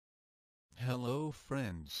Hello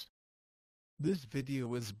friends. This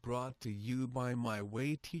video is brought to you by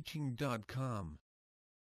mywayteaching.com.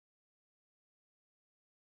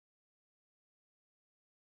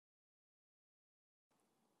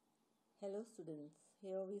 Hello students,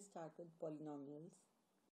 here we start with polynomials.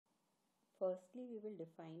 Firstly, we will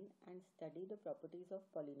define and study the properties of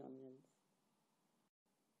polynomials.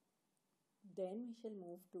 Then we shall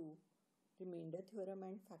move to remainder theorem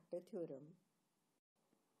and factor theorem.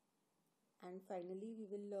 And finally, we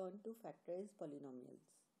will learn to factorize polynomials.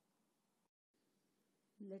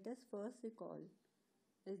 Let us first recall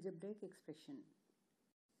algebraic expression.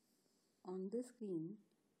 On the screen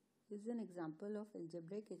is an example of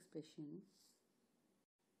algebraic expression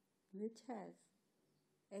which has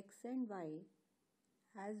x and y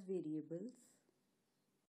as variables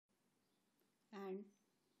and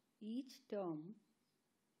each term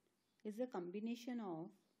is a combination of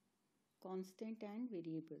constant and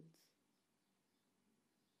variables.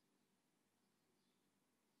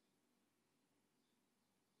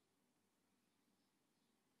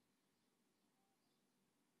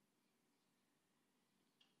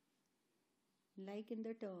 Like in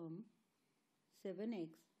the term 7x,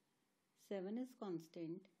 7 is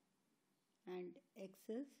constant and x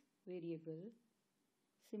is variable.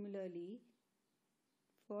 Similarly,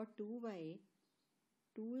 for 2y,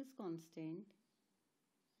 2 is constant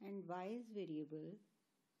and y is variable.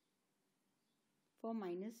 For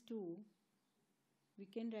minus 2, we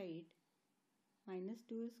can write minus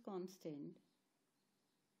 2 is constant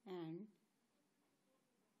and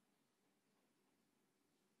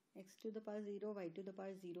x to the power 0, y to the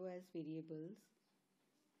power 0 as variables.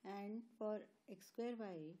 And for x square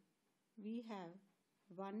y, we have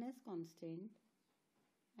 1 as constant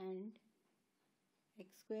and x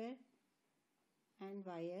square and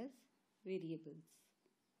y as variables.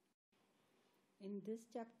 In this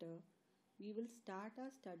chapter, we will start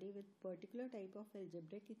our study with particular type of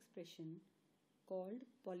algebraic expression called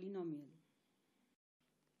polynomial.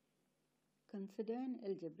 Consider an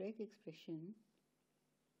algebraic expression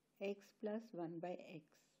x plus 1 by x.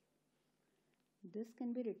 This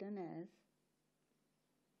can be written as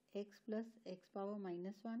x plus x power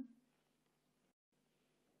minus 1.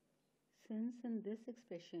 Since in this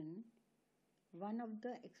expression one of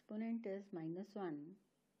the exponent is minus 1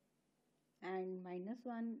 and minus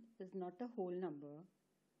 1 is not a whole number,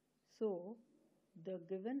 so the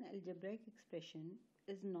given algebraic expression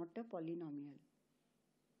is not a polynomial.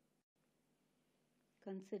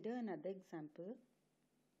 Consider another example,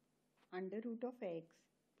 under root of x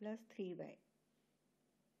plus 3y.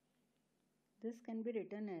 This can be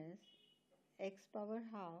written as x power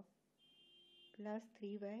half plus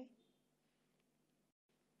 3y.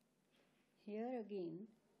 Here again,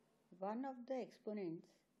 one of the exponents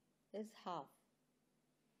is half,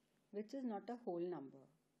 which is not a whole number.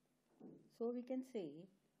 So we can say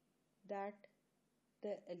that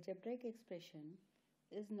the algebraic expression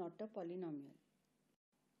is not a polynomial.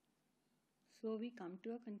 So we come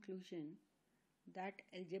to a conclusion that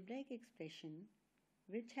algebraic expression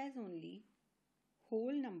which has only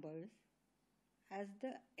whole numbers as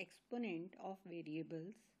the exponent of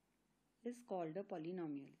variables is called a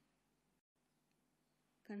polynomial.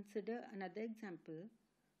 Consider another example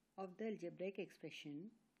of the algebraic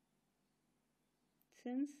expression.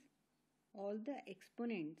 Since all the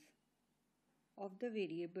exponents of the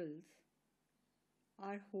variables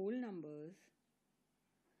are whole numbers,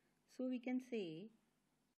 so we can say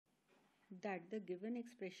that the given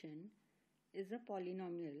expression is a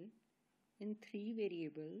polynomial in 3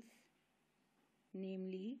 variables,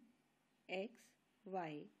 namely x,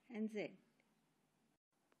 y and z.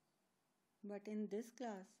 But in this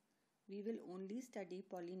class, we will only study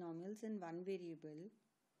polynomials in one variable.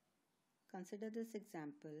 Consider this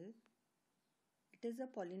example. It is a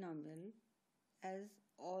polynomial as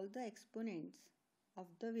all the exponents of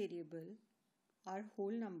the variable are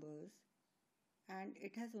whole numbers and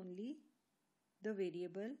it has only the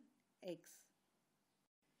variable x.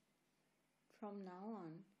 From now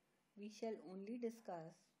on, we shall only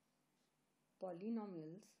discuss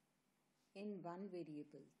polynomials in one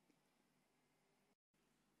variable.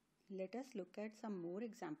 Let us look at some more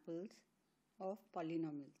examples of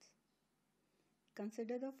polynomials.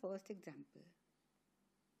 Consider the first example.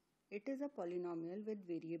 It is a polynomial with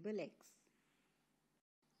variable x.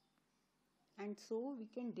 And so we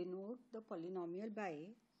can denote the polynomial by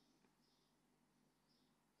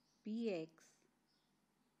px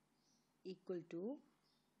equal to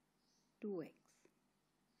 2x.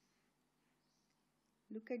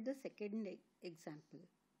 Look at the second example.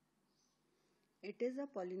 It is a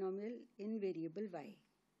polynomial in variable y.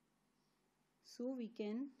 So we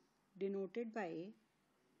can denoted by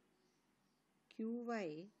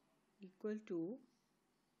qy equal to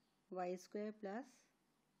y square plus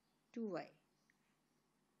 2y.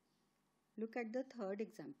 Look at the third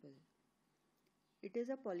example. It is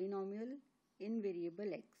a polynomial in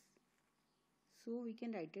variable x. So we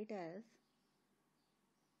can write it as,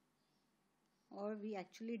 or we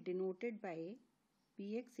actually denote it by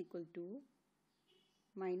px equal to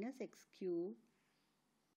minus x cube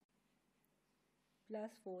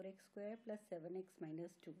plus 4x square plus 7x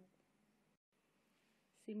minus 2.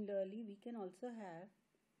 Similarly, we can also have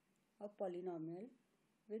a polynomial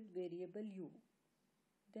with variable u.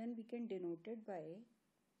 Then we can denote it by,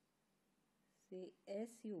 say,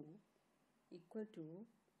 su equal to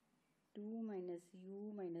 2 minus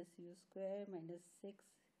u square minus 6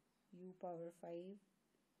 u power 5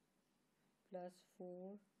 plus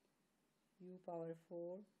 4 u power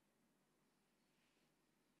 4.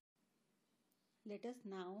 Let us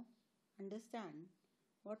now understand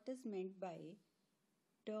what is meant by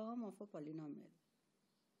term of a polynomial.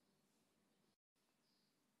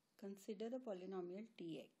 Consider the polynomial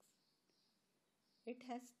tx. It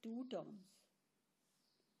has two terms.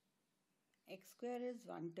 X square is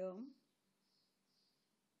one term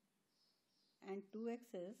and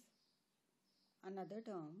 2x is another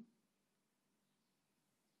term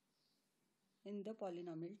in the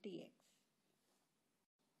polynomial tx.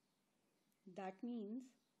 That means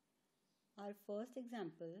our first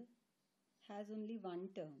example has only one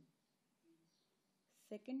term.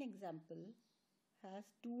 Second example has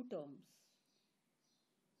two terms.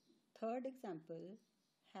 Third example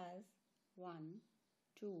has 1,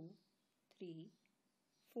 2, 3,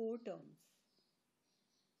 4 terms.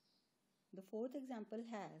 The fourth example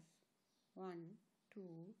has 1, 2,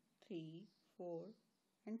 3, 4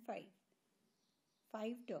 and 5.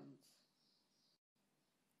 5 terms.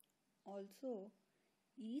 Also,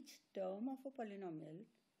 each term of a polynomial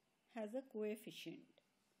has a coefficient.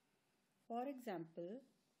 For example,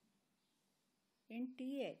 in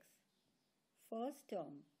tx, first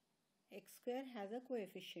term x square has a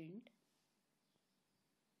coefficient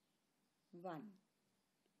 1.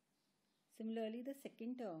 Similarly, the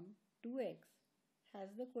second term 2x has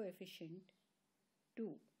the coefficient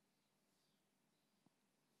 2.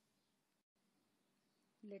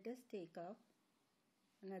 Let us take up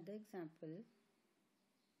another example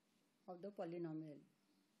of the polynomial.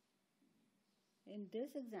 In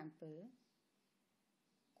this example,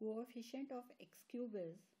 coefficient of x cube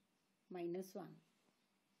is minus 1.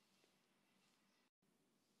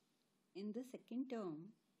 In the second term,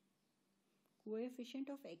 coefficient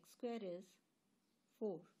of x square is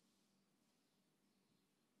 4.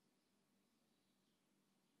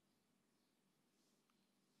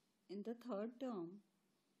 In the third term,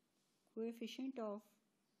 coefficient of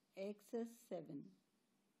x is 7.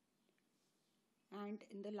 And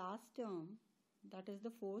in the last term, that is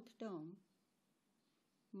the fourth term,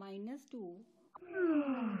 minus 2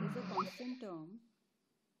 is a constant term,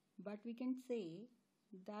 but we can say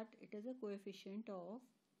that it is a coefficient of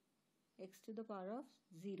x to the power of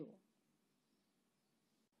 0.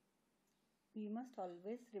 We must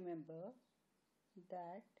always remember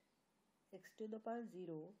that x to the power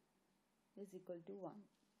 0 is equal to 1.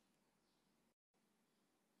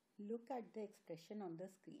 Look at the expression on the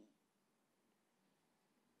screen.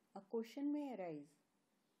 A question may arise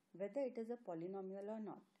whether it is a polynomial or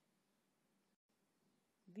not.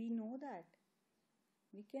 We know that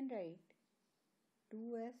we can write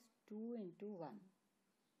 2 as 2 into 1.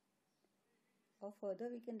 Or further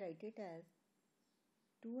we can write it as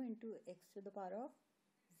 2 into x to the power of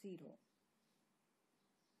 0.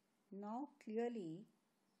 Now clearly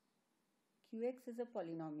qx is a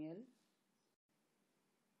polynomial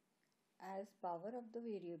as power of the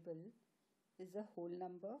variable is a whole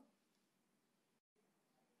number,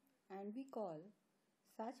 and we call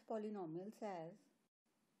such polynomials as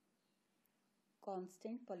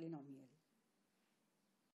constant polynomial.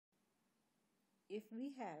 If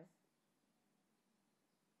we have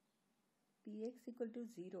px equal to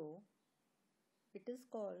 0, it is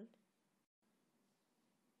called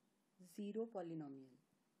zero polynomial.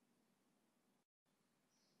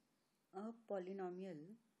 A polynomial,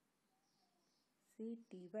 say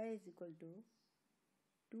ty is equal to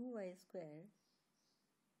 2y square,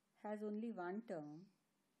 has only one term,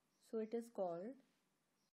 so it is called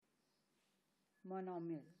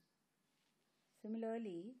monomial.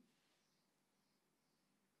 Similarly,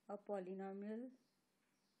 a polynomial,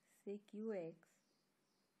 say qx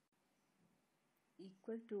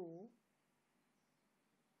equal to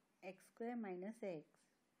x square minus x,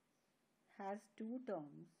 has two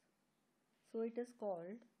terms, so it is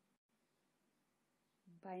called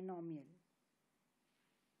binomial.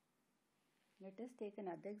 Let us take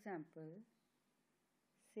another example.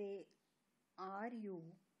 Say Ru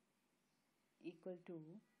equal to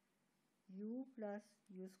u plus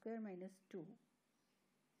u square minus 2.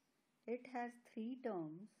 It has 3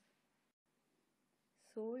 terms,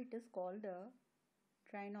 so it is called a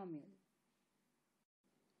trinomial.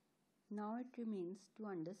 Now it remains to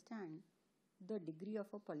understand the degree of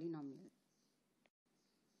a polynomial.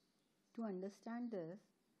 To understand this,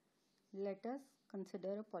 let us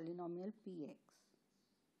consider a polynomial px.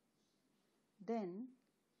 Then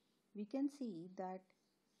we can see that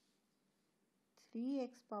 3x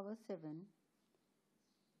power 7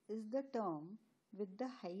 is the term with the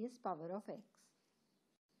highest power of x,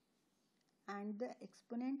 and the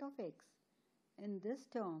exponent of x in this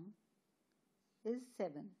term is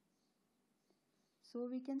 7. So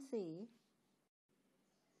we can say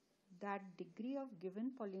that degree of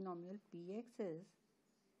given polynomial px is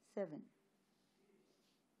 7.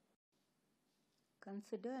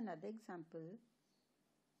 Consider another example,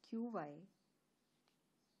 qy.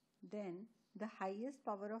 Then the highest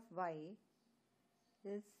power of y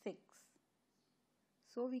is 6.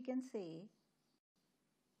 So we can say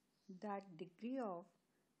that degree of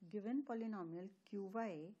given polynomial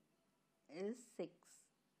qy is 6.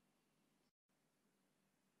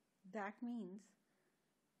 That means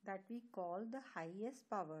that we call the highest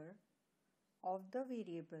power of the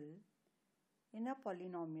variable in a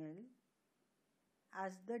polynomial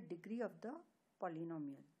as the degree of the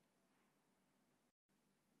polynomial.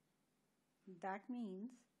 That means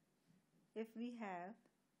if we have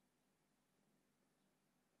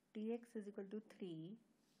tx is equal to 3,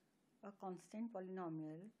 a constant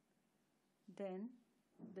polynomial, then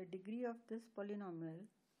the degree of this polynomial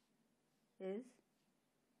is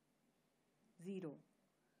 0.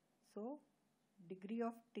 So degree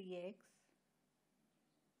of tx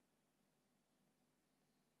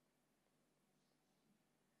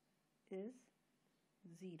is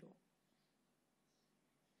 0.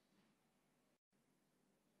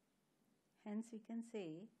 Hence we can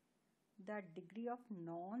say that degree of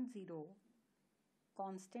non-zero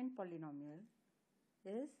constant polynomial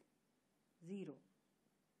is 0.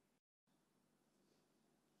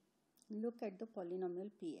 Look at the polynomial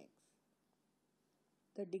px.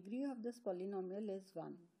 The degree of this polynomial is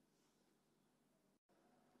 1.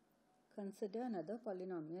 Consider another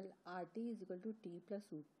polynomial rt is equal to t plus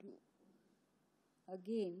root 2.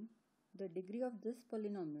 Again, the degree of this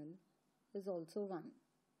polynomial is also 1.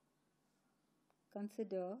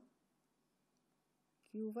 Consider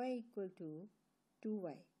qy equal to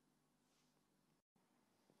 2y.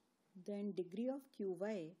 Then degree of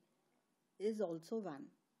qy is also 1.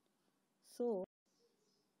 So,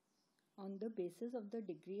 on the basis of the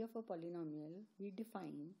degree of a polynomial, we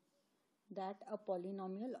define that a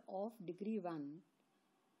polynomial of degree 1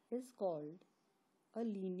 is called a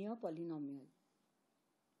linear polynomial.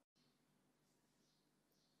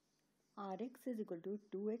 Rx is equal to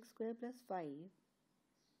 2x square plus 5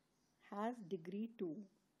 has degree 2.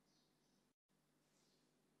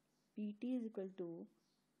 Pt is equal to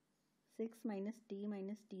 6 minus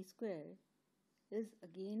t square is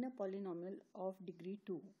again a polynomial of degree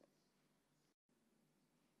 2.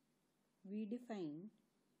 We define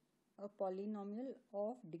a polynomial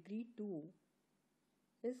of degree 2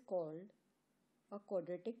 is called a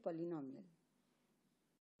quadratic polynomial.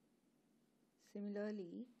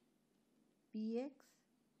 Similarly, px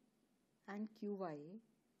and qy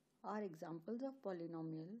are examples of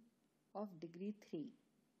polynomial of degree 3.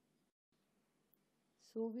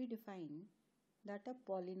 So we define that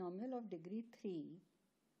a polynomial of degree 3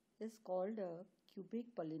 is called a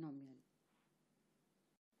cubic polynomial.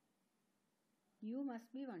 You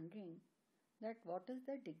must be wondering that what is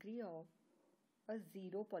the degree of a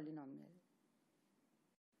zero polynomial?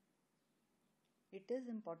 It is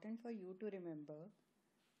important for you to remember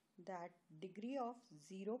that degree of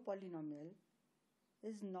zero polynomial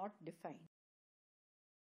is not defined.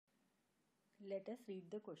 Let us read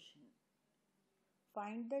the question.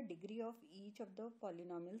 Find the degree of each of the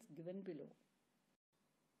polynomials given below.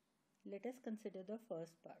 Let us consider the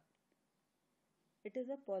first part. It is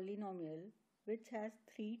a polynomial which has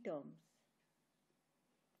 3 terms,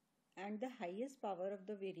 and the highest power of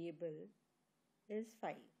the variable is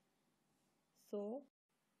 5. So,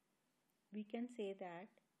 we can say that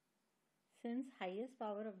since highest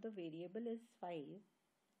power of the variable is 5,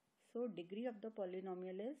 so degree of the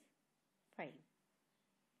polynomial is 5.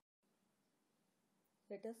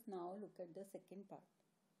 Let us now look at the second part.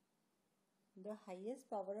 The highest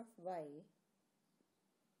power of y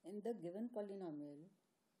in the given polynomial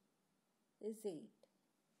is 8.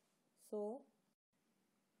 So,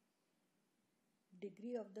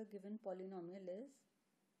 degree of the given polynomial is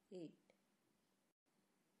 8.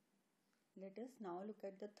 Let us now look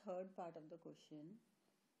at the third part of the question.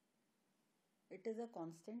 It is a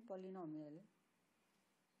constant polynomial.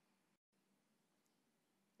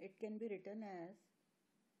 It can be written as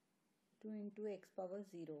 2 into x power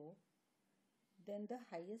 0. Then the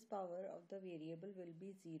highest power of the variable will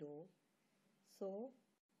be 0. So,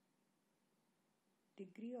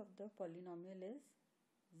 degree of the polynomial is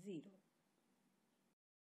 0.